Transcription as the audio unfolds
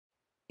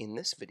In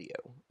this video,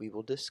 we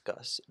will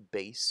discuss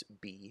base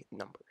B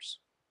numbers.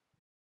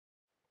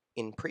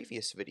 In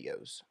previous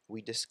videos,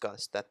 we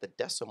discussed that the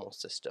decimal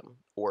system,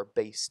 or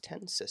base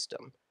 10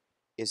 system,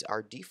 is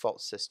our default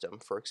system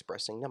for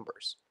expressing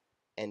numbers,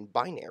 and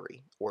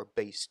binary, or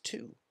base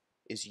 2,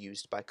 is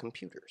used by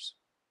computers.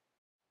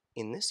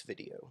 In this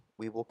video,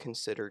 we will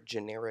consider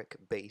generic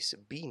base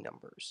B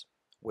numbers,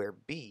 where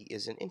B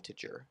is an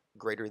integer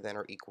greater than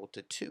or equal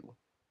to 2,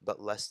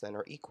 but less than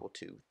or equal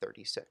to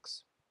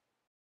 36.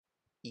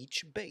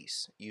 Each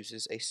base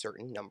uses a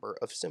certain number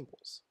of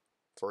symbols.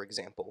 For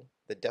example,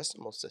 the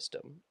decimal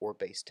system, or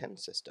base 10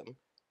 system,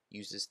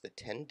 uses the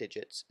 10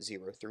 digits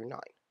 0 through 9.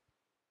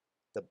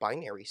 The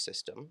binary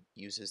system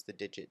uses the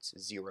digits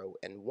 0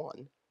 and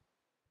 1.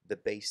 The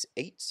base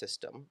 8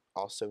 system,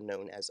 also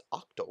known as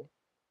octal,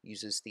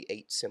 uses the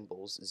 8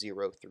 symbols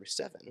 0 through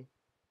 7.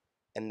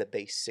 And the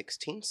base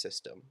 16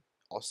 system,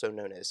 also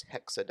known as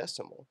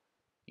hexadecimal,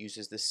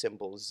 uses the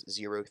symbols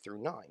 0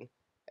 through 9,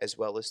 as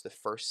well as the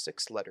first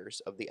 6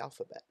 letters of the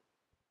alphabet.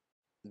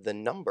 The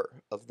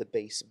number of the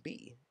base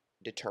B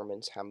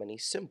determines how many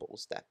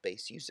symbols that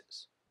base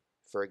uses.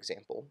 For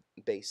example,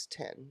 base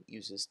 10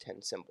 uses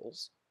 10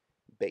 symbols,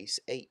 base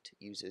 8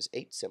 uses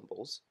 8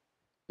 symbols,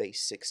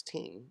 base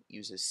 16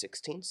 uses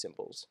 16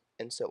 symbols,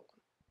 and so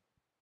on.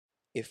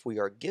 If we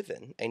are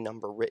given a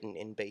number written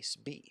in base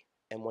B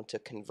and want to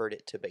convert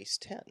it to base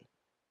 10,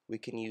 we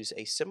can use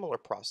a similar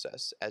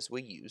process as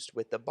we used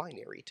with the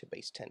binary to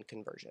base 10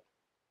 conversion.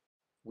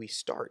 We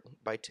start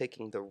by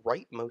taking the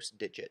rightmost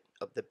digit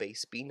of the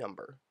base B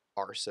number,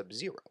 r sub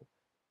 0,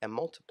 and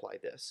multiply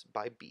this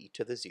by b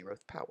to the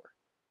 0th power.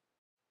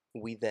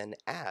 We then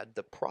add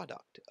the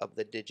product of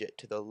the digit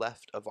to the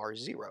left of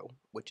r0,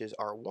 which is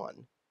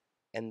r1,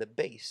 and the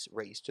base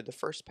raised to the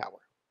first power.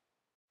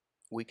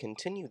 We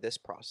continue this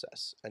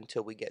process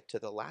until we get to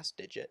the last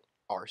digit,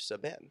 r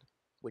sub n,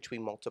 which we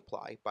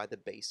multiply by the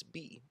base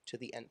b to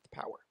the nth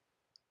power.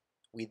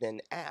 We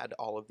then add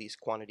all of these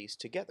quantities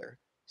together,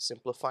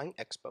 simplifying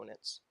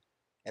exponents,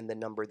 and the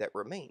number that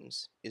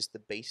remains is the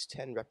base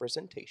 10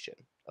 representation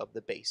of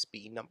the base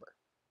B number.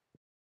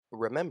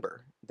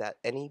 Remember that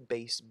any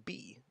base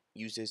B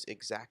uses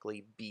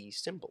exactly B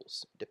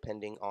symbols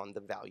depending on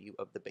the value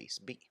of the base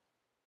B.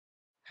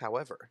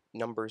 However,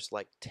 numbers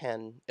like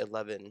 10,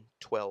 11,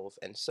 12,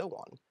 and so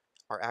on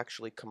are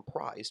actually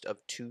comprised of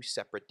 2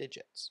 separate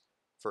digits.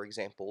 For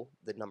example,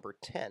 the number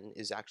 10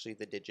 is actually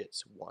the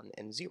digits 1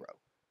 and 0.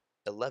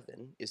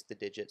 11 is the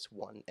digits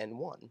 1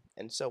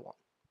 and so on.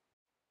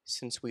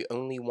 Since we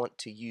only want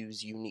to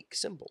use unique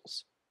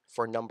symbols,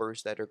 for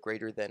numbers that are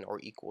greater than or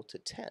equal to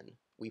 10,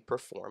 we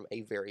perform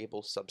a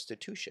variable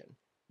substitution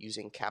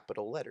using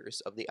capital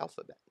letters of the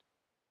alphabet.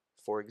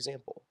 For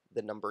example,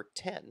 the number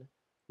 10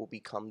 will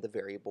become the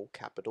variable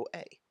capital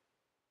A.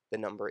 The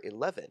number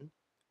 11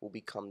 will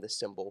become the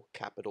symbol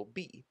capital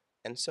B,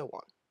 and so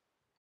on.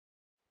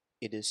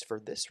 It is for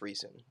this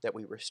reason that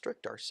we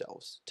restrict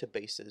ourselves to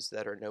bases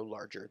that are no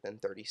larger than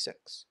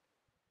 36.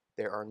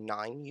 There are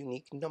 9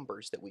 unique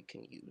numbers that we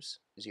can use,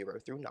 0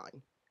 through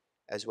 9,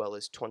 as well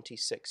as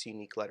 26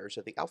 unique letters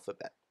of the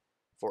alphabet,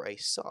 for a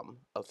sum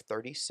of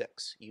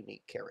 36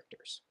 unique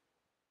characters.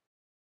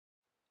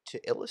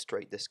 To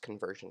illustrate this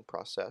conversion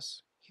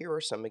process, here are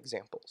some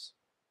examples.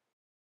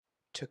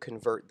 To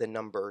convert the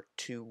number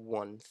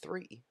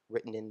 213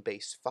 written in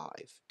base 5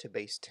 to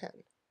base 10,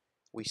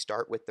 we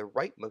start with the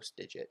rightmost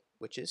digit,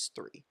 which is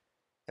 3,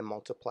 and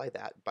multiply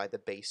that by the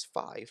base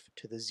 5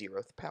 to the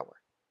 0th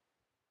power.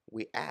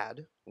 We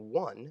add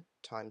 1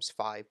 times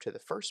 5 to the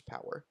first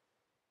power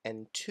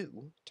and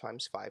 2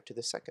 times 5 to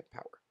the second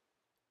power.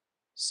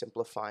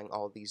 Simplifying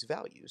all these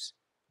values,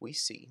 we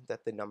see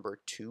that the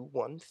number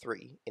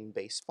 213 in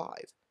base 5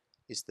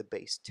 is the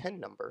base 10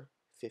 number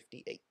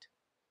 58.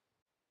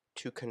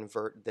 To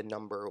convert the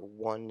number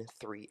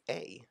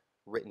 13a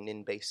written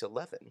in base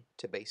 11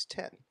 to base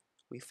 10,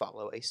 we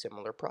follow a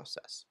similar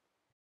process.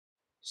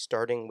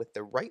 Starting with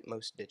the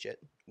rightmost digit,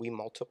 we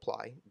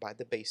multiply by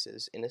the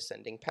bases in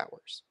ascending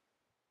powers.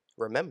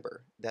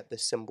 Remember that the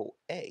symbol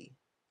A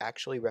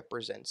actually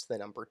represents the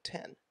number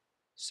 10,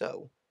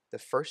 so the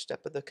first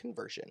step of the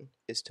conversion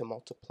is to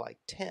multiply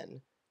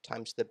 10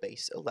 times the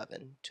base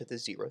 11 to the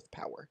 0th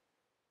power,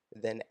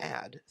 then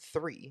add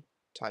 3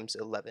 times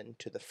 11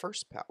 to the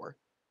first power,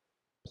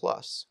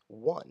 plus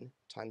 1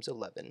 times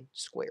 11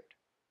 squared.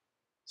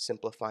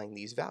 Simplifying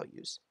these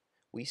values,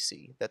 we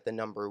see that the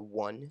number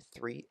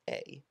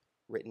 13a,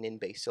 written in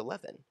base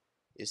 11,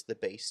 is the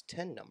base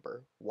 10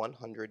 number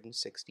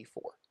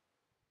 164.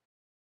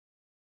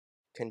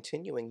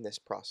 Continuing this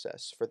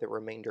process for the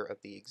remainder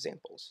of the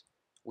examples,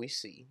 we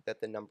see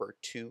that the number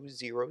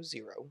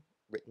 200,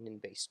 written in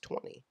base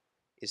 20,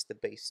 is the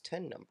base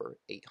 10 number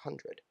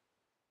 800.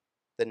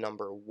 The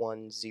number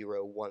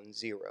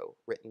 1010,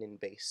 written in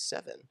base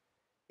 7,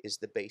 is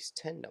the base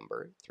 10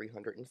 number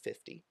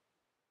 350.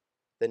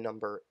 The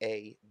number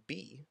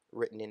AB,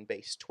 written in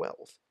base 12,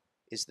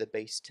 is the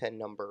base 10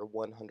 number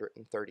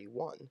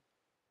 131,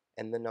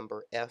 and the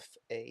number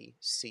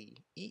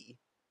FACE,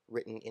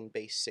 written in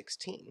base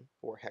 16,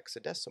 or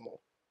hexadecimal,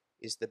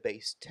 is the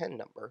base 10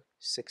 number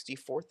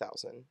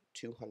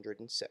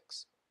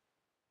 64,206.